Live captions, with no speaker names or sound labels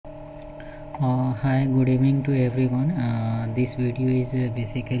Hi, good evening to everyone. This video is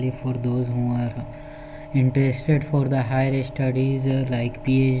basically for those who are interested for the higher studies like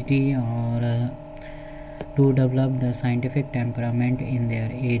PhD or to develop the scientific temperament in their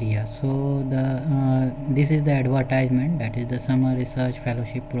area. So this is the advertisement, that is the summer research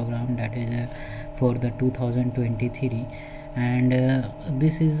fellowship program, that is for the 2023. And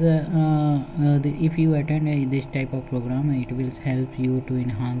this is if you attend this type of program, it will help you to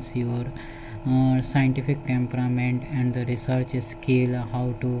enhance your scientific temperament and the research skill,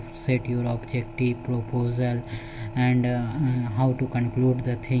 how to set your objective proposal, and how to conclude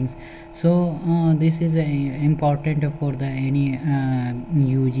the things. So this is important for the any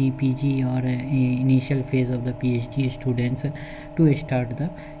UG, PG or initial phase of the PhD students to start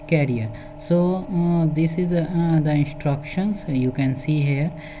the career. So this is the instructions you can see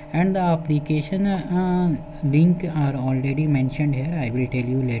here, and the application link are already mentioned here. I will tell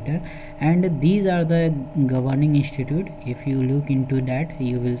you later. And these are the governing institute. If you look into that,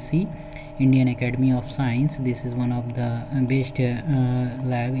 you will see Indian Academy of Science. This is one of the best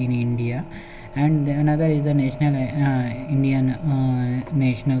lab in India. And another is the National Indian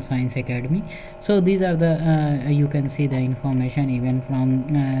National Science Academy. So these are the you can see the information even from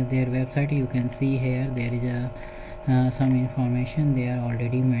their website. You can see here there is some information they are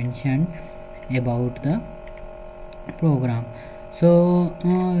already mentioned about the program. So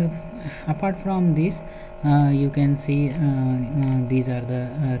apart from this, you can see these are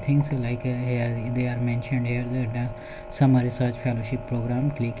the things like here they are mentioned here, the summer research fellowship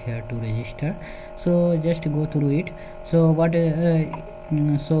program. Click here to register. So just go through it. So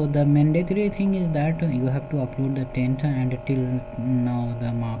so the mandatory thing is that you have to upload the 10th and till now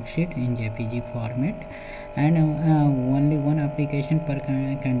the mark sheet in JPG format, and only one application per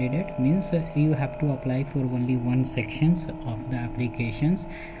candidate, means you have to apply for only one sections of the applications.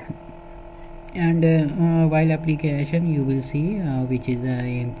 And while application you will see which is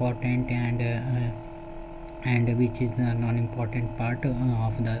the important and which is the non-important part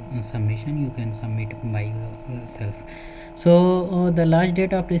of the submission. You can submit by yourself. So the last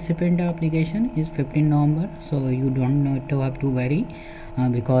date of recipient application is 15 November. So you don't have to worry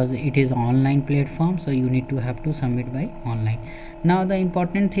because it is online platform, so you need to have to submit by online. Now the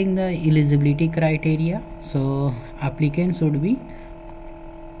important thing, the eligibility criteria. So applicant should be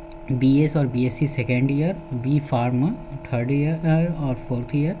BS or BSc second year, B Pharma third year or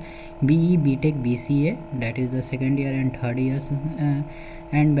fourth year, BE BTech BCA, that is the second year and third years,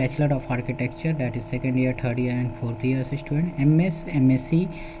 and Bachelor of Architecture, that is second year, third year and fourth year student, MS, MSc,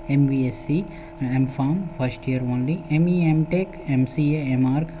 MVSc, MPharm first year only, ME MTech, MCA,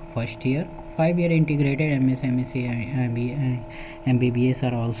 MArch first year, 5-year integrated MS, MSc,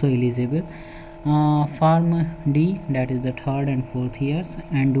 MBBS are also eligible. Pharm D, that is the third and fourth years,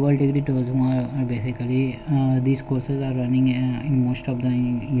 and dual degree, those who are basically these courses are running in most of the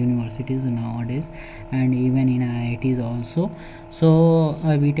universities nowadays, and even in IITs also. So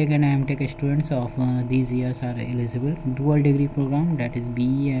BTech and MTech students of these years are eligible. Dual degree program, that is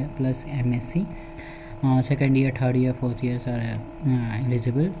BE plus MSc, second year, third year, fourth years are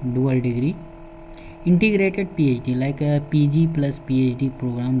eligible. Dual degree. Integrated PhD, like a PG plus PhD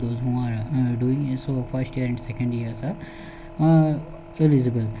program, those who are doing so first year and second years are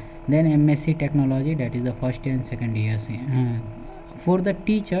eligible. Then MSc Technology, that is the first year and second years. For the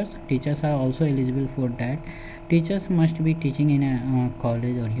teachers are also eligible for that. Teachers must be teaching in a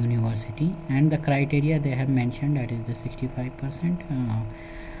college or university, and the criteria they have mentioned, that is the 65%.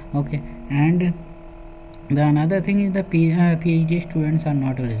 Okay. And the another thing is the PhD students are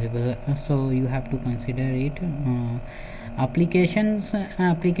not eligible, so you have to consider it. Applicant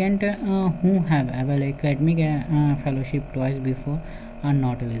who have academic fellowship twice before are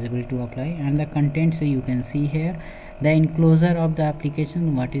not eligible to apply. And the contents you can see here, the enclosure of the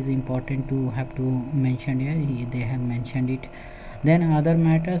application, what is important to have to mention here, they have mentioned it. Then other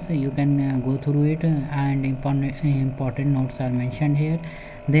matters you can go through it, and important notes are mentioned here.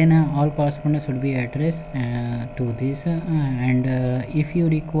 Then all correspondence should be addressed to this, and if you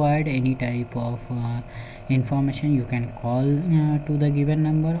required any type of information, you can call to the given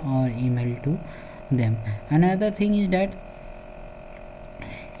number or email to them. Another thing is that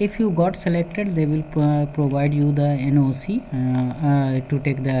if you got selected, they will provide you the NOC to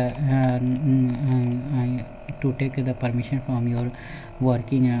take the permission from your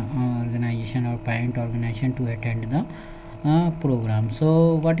working organization or parent organization to attend the program.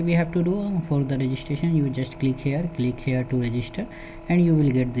 So what we have to do for the registration, you just click here to register, and you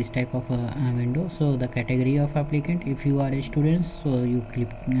will get this type of window. So the category of applicant, if you are a student, so you click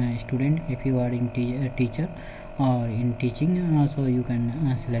student. If you are in teacher or in teaching, so you can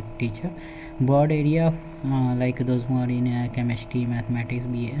select teacher. Broad area, like those who are in chemistry, mathematics,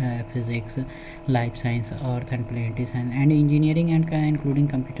 physics, life science, earth and planetary science, and engineering, and including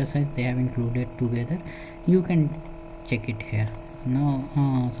computer science, they have included together. You can check it here. No,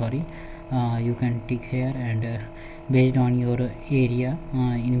 sorry, you can tick here, and based on your area,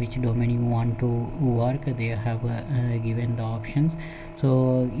 in which domain you want to work, they have given the options.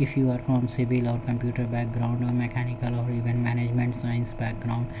 So if you are from civil or computer background, or mechanical, or even management science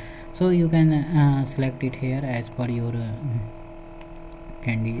background, so you can select it here as per your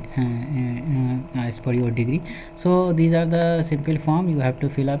as per your degree. So these are the simple form, you have to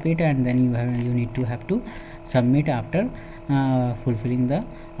fill up it, and then you need to have to submit after fulfilling the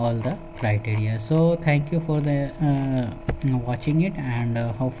all the criteria. So thank you for the watching it, and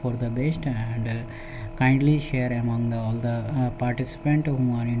hope for the best, and kindly share among all the participants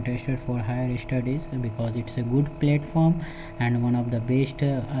who are interested for higher studies, because it's a good platform and one of the best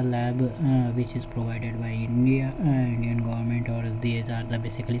lab which is provided by Indian government, or these are the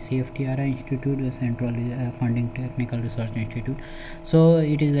basically CFTR Institute, Central Funding Technical Research Institute. So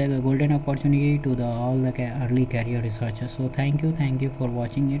it is a golden opportunity to the all the early career researchers. So thank you for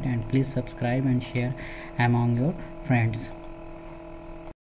watching it, and please subscribe and share among your friends.